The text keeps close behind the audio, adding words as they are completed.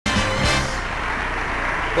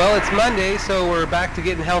Well, it's Monday, so we're back to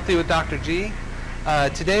getting healthy with Dr. G.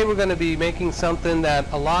 Today we're going to be making something that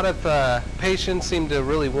a lot of patients seem to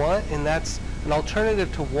really want, and that's an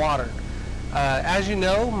alternative to water. As you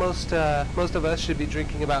know, most of us should be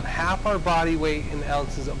drinking about half our body weight in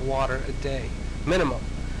ounces of water a day, minimum.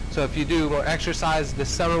 So if you do more exercise this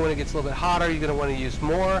summer when it gets a little bit hotter, you're going to want to use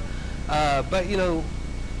more. But you know,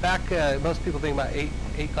 most people think about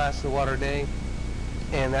eight glasses of water a day,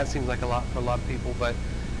 and that seems like a lot for a lot of people. But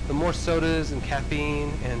the more sodas and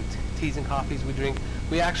caffeine and teas and coffees we drink,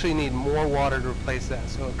 we actually need more water to replace that.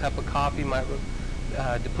 So a cup of coffee might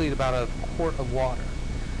deplete about a quart of water.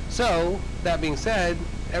 So that being said,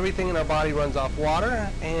 everything in our body runs off water,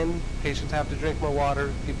 and patients have to drink more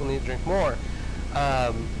water. People need to drink more.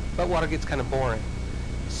 But water gets kind of boring.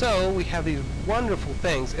 So we have these wonderful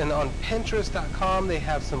things, and on Pinterest.com they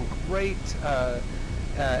have some great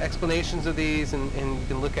explanations of these, and you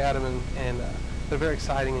can look at them, and they're very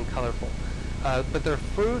exciting and colorful. But they're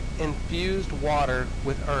fruit infused water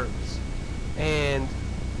with herbs. And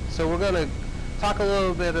so we're going to talk a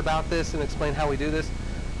little bit about this and explain how we do this.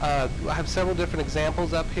 I have several different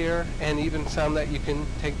examples up here, and even some that you can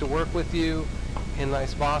take to work with you in a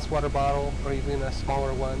nice Voss water bottle or even a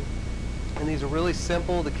smaller one. And these are really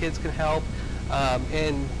simple. The kids can help,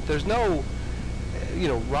 and there's no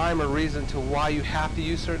rhyme or reason to why you have to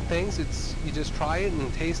use certain things. You just try it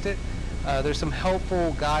and taste it. There's some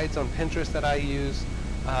helpful guides on Pinterest that I use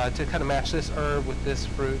to kind of match this herb with this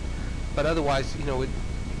fruit, but otherwise, you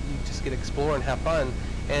just get to explore and have fun.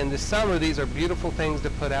 And this summer, these are beautiful things to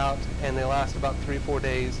put out, and they last about 3-4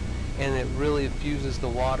 days, and it really infuses the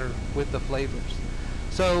water with the flavors.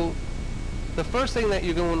 So the first thing that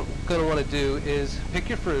you're going to want to do is pick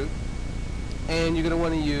your fruit, and you're going to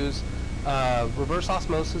want to use reverse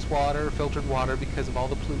osmosis water, filtered water, because of all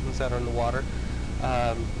the pollutants that are in the water.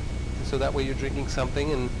 So that way you're drinking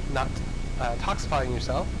something and not toxifying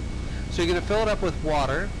yourself. So you're going to fill it up with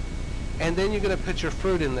water, and then you're going to put your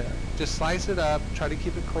fruit in there. Just slice it up, try to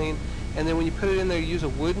keep it clean, and then when you put it in there, use a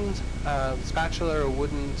wooden spatula or a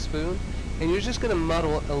wooden spoon, and you're just going to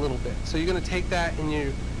muddle it a little bit. So you're going to take that and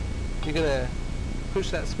you're going to push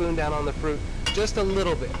that spoon down on the fruit just a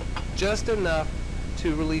little bit, just enough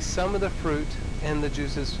to release some of the fruit and the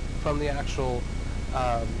juices from the actual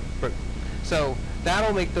fruit. So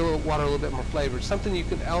that'll make the water a little bit more flavored. Something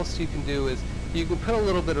else you can do is you can put a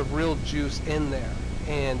little bit of real juice in there.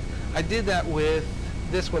 And I did that with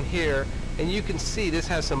this one here, and you can see this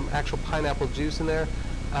has some actual pineapple juice in there.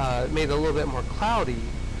 It made it a little bit more cloudy.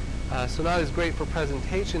 So not as great for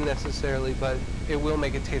presentation necessarily, but it will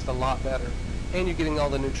make it taste a lot better. And you're getting all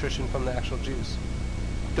the nutrition from the actual juice.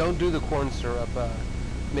 Don't do the corn syrup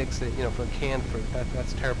mix it, for canned fruit.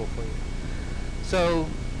 That's terrible for you. So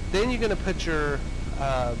then you're going to put your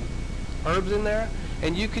herbs in there,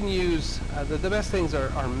 and you can use, the best things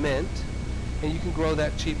are mint, and you can grow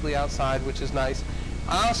that cheaply outside, which is nice.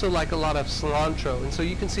 I also like a lot of cilantro, and so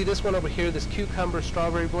you can see this one over here, this cucumber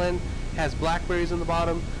strawberry blend, has blackberries in the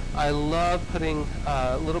bottom. I love putting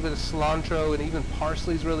a little bit of cilantro, and even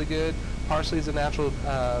parsley is really good. Parsley is a natural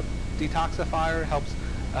detoxifier, helps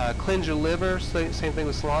cleanse your liver, same thing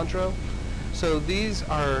with cilantro. So these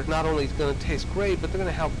are not only going to taste great, but they're going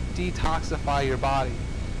to help detoxify your body.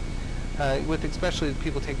 Especially if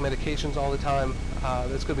people take medications all the time,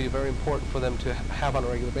 that's going to be very important for them to have on a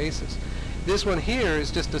regular basis. This one here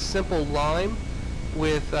is just a simple lime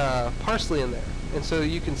with parsley in there. And so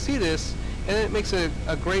you can see this, and it makes a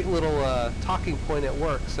great little talking point at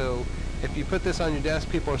work. So if you put this on your desk,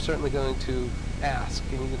 people are certainly going to ask,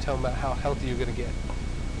 and you can tell them about how healthy you're going to get.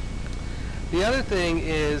 The other thing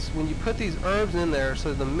is when you put these herbs in there,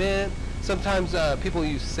 so the mint, sometimes people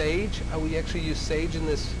use sage. We actually use sage in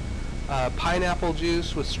this pineapple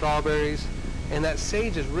juice with strawberries, and that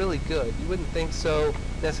sage is really good. You wouldn't think so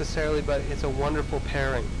necessarily, but it's a wonderful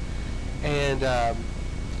pairing. And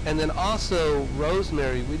then also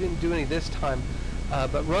rosemary. We didn't do any this time,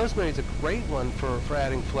 but rosemary is a great one for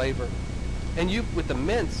adding flavor. And with the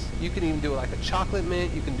mints, you can even do like a chocolate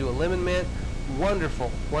mint, you can do a lemon mint.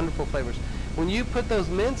 Wonderful, wonderful flavors. When you put those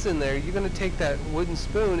mints in there, you're going to take that wooden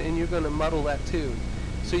spoon and you're going to muddle that too.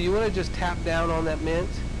 So you want to just tap down on that mint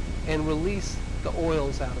and release the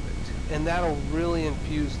oils out of it. And that'll really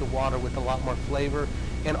infuse the water with a lot more flavor.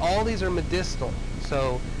 And all these are medicinal.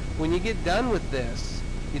 So when you get done with this,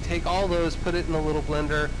 you take all those, put it in a little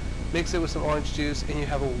blender, mix it with some orange juice, and you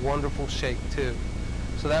have a wonderful shake too.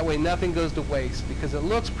 So that way nothing goes to waste, because it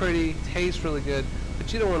looks pretty, tastes really good,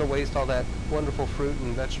 but you don't want to waste all that wonderful fruit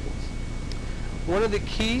and vegetables. One of the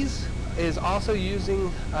keys is also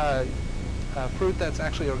using fruit that's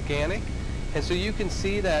actually organic, And so you can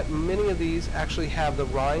see that many of these actually have the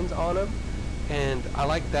rinds on them, and I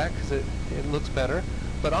like that because it looks better.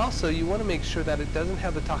 But also you want to make sure that it doesn't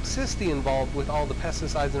have the toxicity involved with all the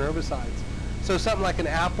pesticides and herbicides. So something like an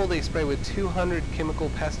apple, they spray with 200 chemical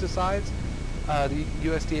pesticides. The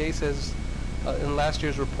USDA says in last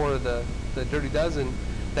year's report of the Dirty Dozen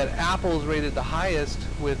that apple is rated the highest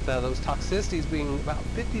with those toxicities being about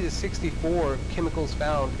 50 to 64 chemicals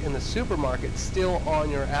found in the supermarket still on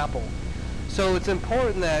your apple. So it's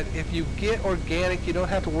important that if you get organic, you don't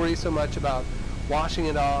have to worry so much about washing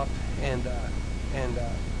it off and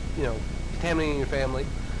you know, contaminating your family.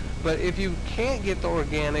 But if you can't get the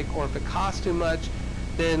organic, or if it costs too much,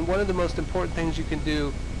 then one of the most important things you can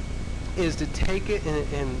do is to take it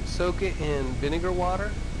and soak it in vinegar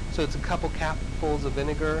water. So it's a couple capfuls of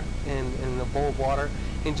vinegar in a bowl of water,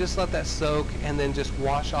 and just let that soak, and then just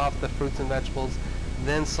wash off the fruits and vegetables,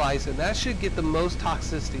 then slice it. That should get the most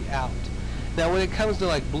toxicity out. Now when it comes to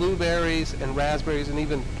like blueberries and raspberries and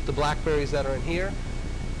even the blackberries that are in here,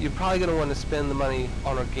 you're probably going to want to spend the money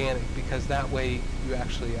on organic, because that way you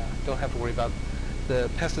actually don't have to worry about the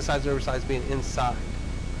pesticides and herbicides being inside.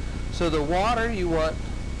 So the water you want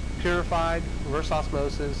purified, reverse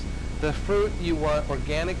osmosis. The fruit you want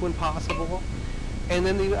organic when possible. And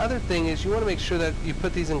then the other thing is you want to make sure that you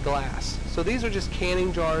put these in glass. So these are just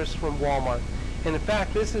canning jars from Walmart. And in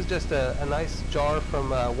fact, this is just a nice jar from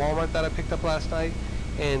Walmart that I picked up last night.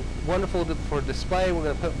 And wonderful for display. We're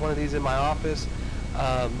going to put one of these in my office.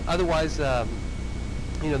 Otherwise, you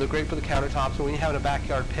know, they're great for the countertops. And when you're having a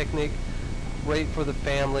backyard picnic, great for the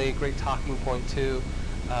family, great talking point too.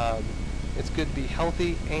 It's good to be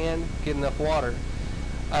healthy and get enough water.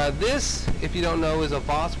 This, if you don't know, is a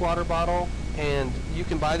Voss water bottle, and you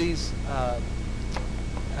can buy these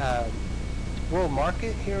World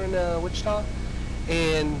Market here in Wichita,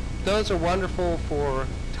 and those are wonderful for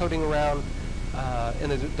toting around, and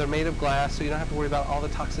they're made of glass, so you don't have to worry about all the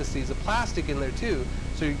toxicities of plastic in there too.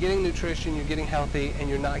 So you're getting nutrition, you're getting healthy, and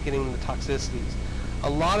you're not getting the toxicities. A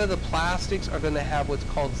lot of the plastics are going to have what's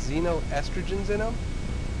called xenoestrogens in them,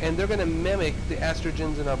 and they're going to mimic the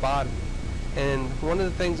estrogens in our body. And one of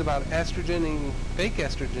the things about estrogen and fake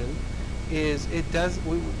estrogen is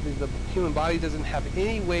the human body doesn't have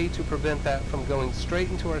any way to prevent that from going straight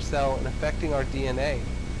into our cell and affecting our DNA.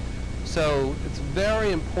 So it's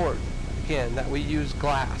very important, again, that we use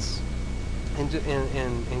glass and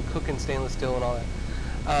cook in stainless steel and all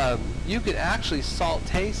that. You could actually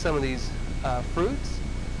saute some of these fruits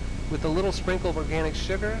with a little sprinkle of organic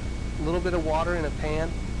sugar, a little bit of water in a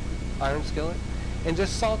pan, iron skillet, and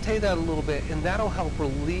just saute that a little bit, and that'll help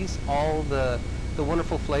release all the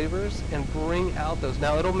wonderful flavors and bring out those.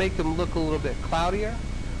 Now it'll make them look a little bit cloudier,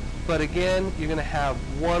 but again, you're going to have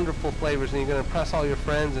wonderful flavors, and you're going to impress all your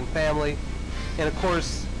friends and family. And of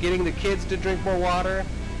course, getting the kids to drink more water,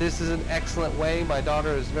 this is an excellent way. My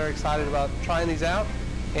daughter is very excited about trying these out,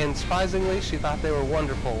 and surprisingly, she thought they were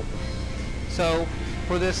wonderful. So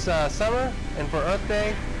for this summer and for Earth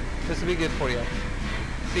Day, this will be good for you.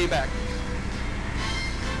 See you back.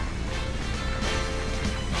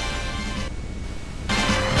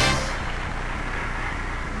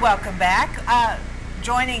 Welcome back.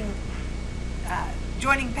 Joining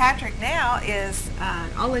Patrick now is,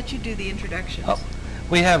 I'll let you do the introductions. Oh,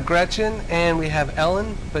 we have Gretchen and we have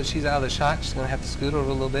Ellen, but she's out of the shot. She's going to have to scoot over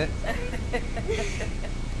a little bit.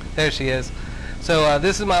 There she is. So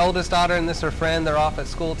this is my oldest daughter, and this is her friend. They're off at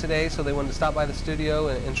school today, so they wanted to stop by the studio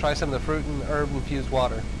and try some of the fruit and herb infused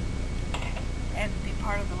water. And be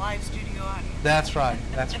part of the live studio audience. That's right.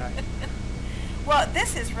 That's right. Well,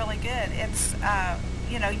 this is really good. It's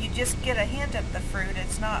you know, you just get a hint of the fruit.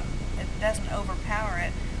 It doesn't overpower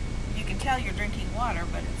it. You can tell you're drinking water,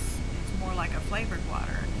 but it's more like a flavored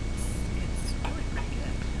water. It's really pretty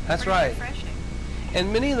good. That's pretty right. Refreshing.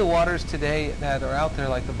 And many of the waters today that are out there,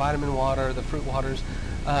 like the vitamin water, the fruit waters,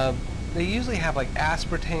 they usually have like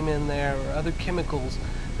aspartame in there or other chemicals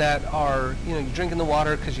that are, you know, you're drinking the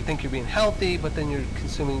water because you think you're being healthy, but then you're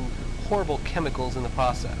consuming horrible chemicals in the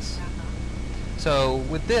process. So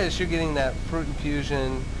with this, you're getting that fruit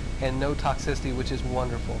infusion and no toxicity, which is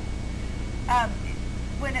wonderful.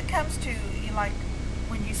 When it comes to, like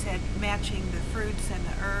when you said matching the fruits and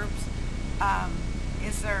the herbs,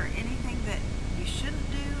 is there anything that you shouldn't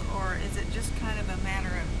do, or is it just kind of a matter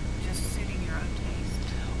of just suiting your own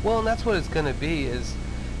taste? Well, and that's what it's going to be is,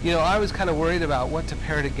 you know, I was kind of worried about what to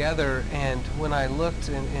pair together, and when I looked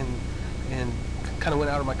and kind of went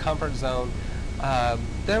out of my comfort zone,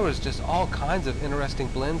 there was just all kinds of interesting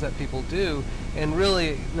blends that people do, and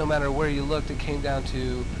really, no matter where you looked, it came down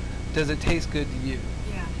to, does it taste good to you?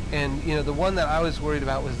 Yeah. And, you know, the one that I was worried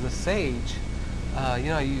about was the sage.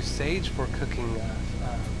 I use sage for cooking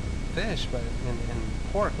fish, and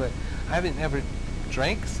pork, but I haven't ever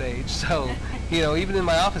drank sage. So, even in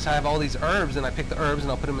my office, I have all these herbs, and I pick the herbs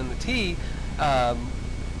and I'll put them in the tea.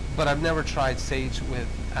 But I've never tried sage with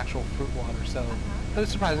actual fruit water, so it was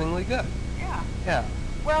surprisingly good. Yeah. Yeah.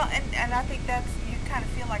 Well, and I think you kind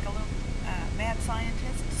of feel like a little mad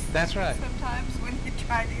scientist. That's right. Sometimes when you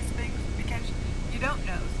try these things, because you don't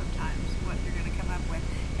know sometimes what you're going to come up with.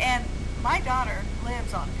 And my daughter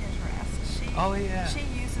lives on Pinterest. She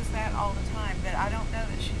uses that all the time, but I don't know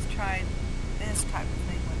that she's tried this type of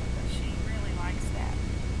thing with it, but she really likes that.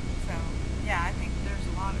 So, yeah, I think there's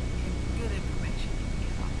a lot of good information you can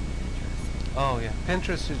get on Pinterest. Oh, yeah.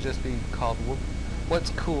 Pinterest should just be called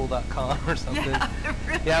whatscool.com or something. Yeah,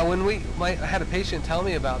 really. Yeah, when I had a patient tell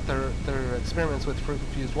me about their experiments with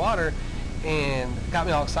fruit-infused water, and it got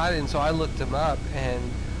me all excited, and so I looked them up, and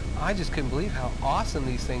I just couldn't believe how awesome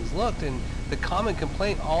these things looked. And the common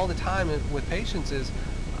complaint all the time with patients is,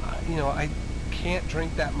 I can't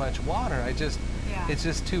drink that much water. It's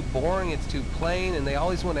just too boring, it's too plain, and they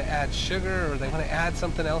always want to add sugar or they want to add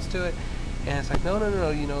something else to it. And it's like, no,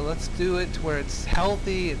 let's do it to where it's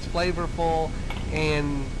healthy, it's flavorful,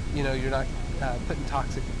 and, you're not putting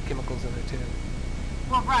toxic chemicals in it too.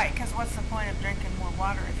 Well, right, because what's the point of drinking more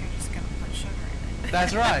water if you're just going to put sugar in it?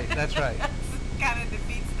 That's right, that's right. Kind of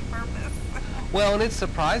defeats the purpose. Well, and it's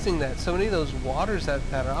surprising that so many of those waters that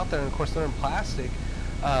are out there, and of course they're in plastic,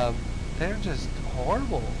 they're just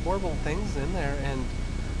horrible things in there, and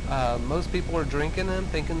most people are drinking them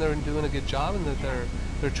thinking they're doing a good job and that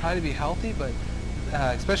they're trying to be healthy, but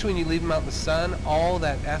especially when you leave them out in the sun, all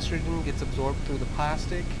that estrogen gets absorbed through the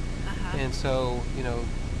plastic. And so,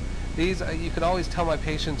 these, you can always tell my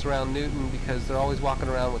patients around Newton because they're always walking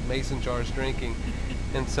around with mason jars drinking.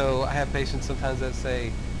 And so I have patients sometimes that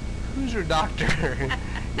say, who's your doctor?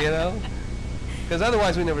 Because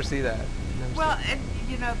otherwise we never see that. Well, and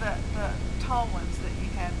the tall ones that you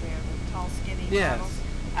had there, the tall skinny bottles,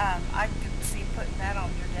 I could see putting that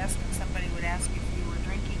on your desk and somebody would ask if you were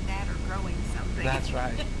drinking that or growing something. That's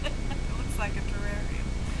right. It looks like a terrarium.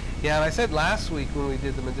 Yeah, and I said last week when we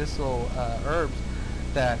did the medicinal herbs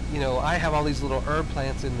that, I have all these little herb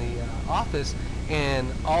plants in the office,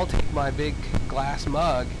 and I'll take my big glass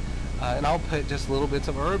mug and I'll put just little bits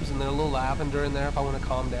of herbs in there, a little lavender in there if I want to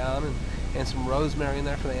calm down, and some rosemary in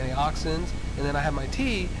there for the antioxidants, and then I have my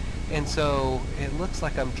tea, and so it looks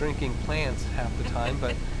like I'm drinking plants half the time,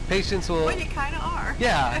 but patients will... Well, you kind of are.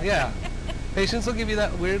 Yeah. Patients will give you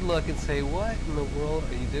that weird look and say, what in the world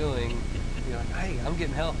are you doing? You're like, hey, I'm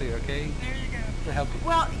getting healthier, okay? There you go. To help you.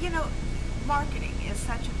 Well, marketing is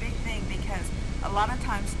such a big thing because a lot of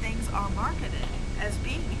times things are marketed as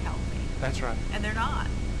being healthy. That's right. And they're not.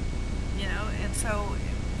 And so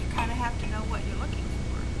you kind of have to know what you're looking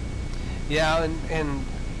for. Yeah, and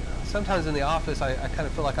sometimes in the office I kind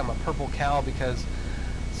of feel like I'm a purple cow because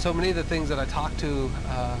so many of the things that I talk to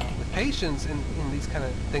with patients and these kind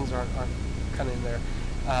of things aren't kind of in there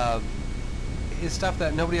is stuff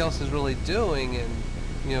that nobody else is really doing, and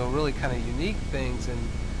really kind of unique things, and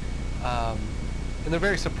they're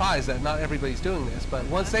very surprised that not everybody's doing this, but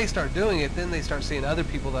once they start doing it, then they start seeing other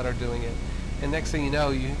people that are doing it, and next thing you know,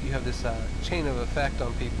 you have this chain of effect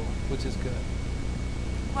on people, which is good.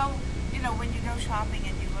 Well, when you go shopping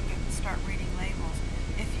and you start reading labels,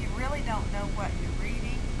 if you really don't know what you're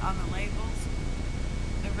reading on the labels,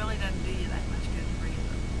 it really doesn't do you that much good to read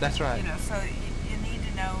them. That's right. So you need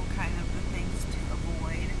to know kind of the things to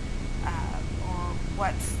avoid, or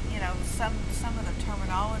what's, some of the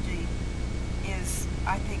terminology is,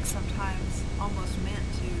 I think, sometimes almost meant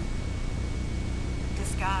to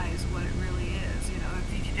disguise what it really is.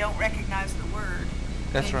 If you don't recognize the word,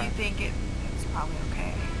 That's then right. you think it's probably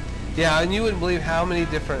okay. Yeah, and you wouldn't believe how many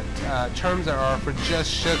different terms there are for just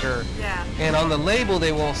sugar. Yeah. And on the label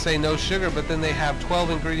they will say no sugar, but then they have 12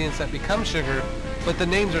 ingredients that become sugar, but the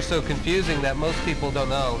names are so confusing that most people don't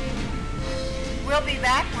know. We'll be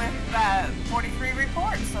back with 43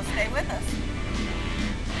 reports, so stay with us.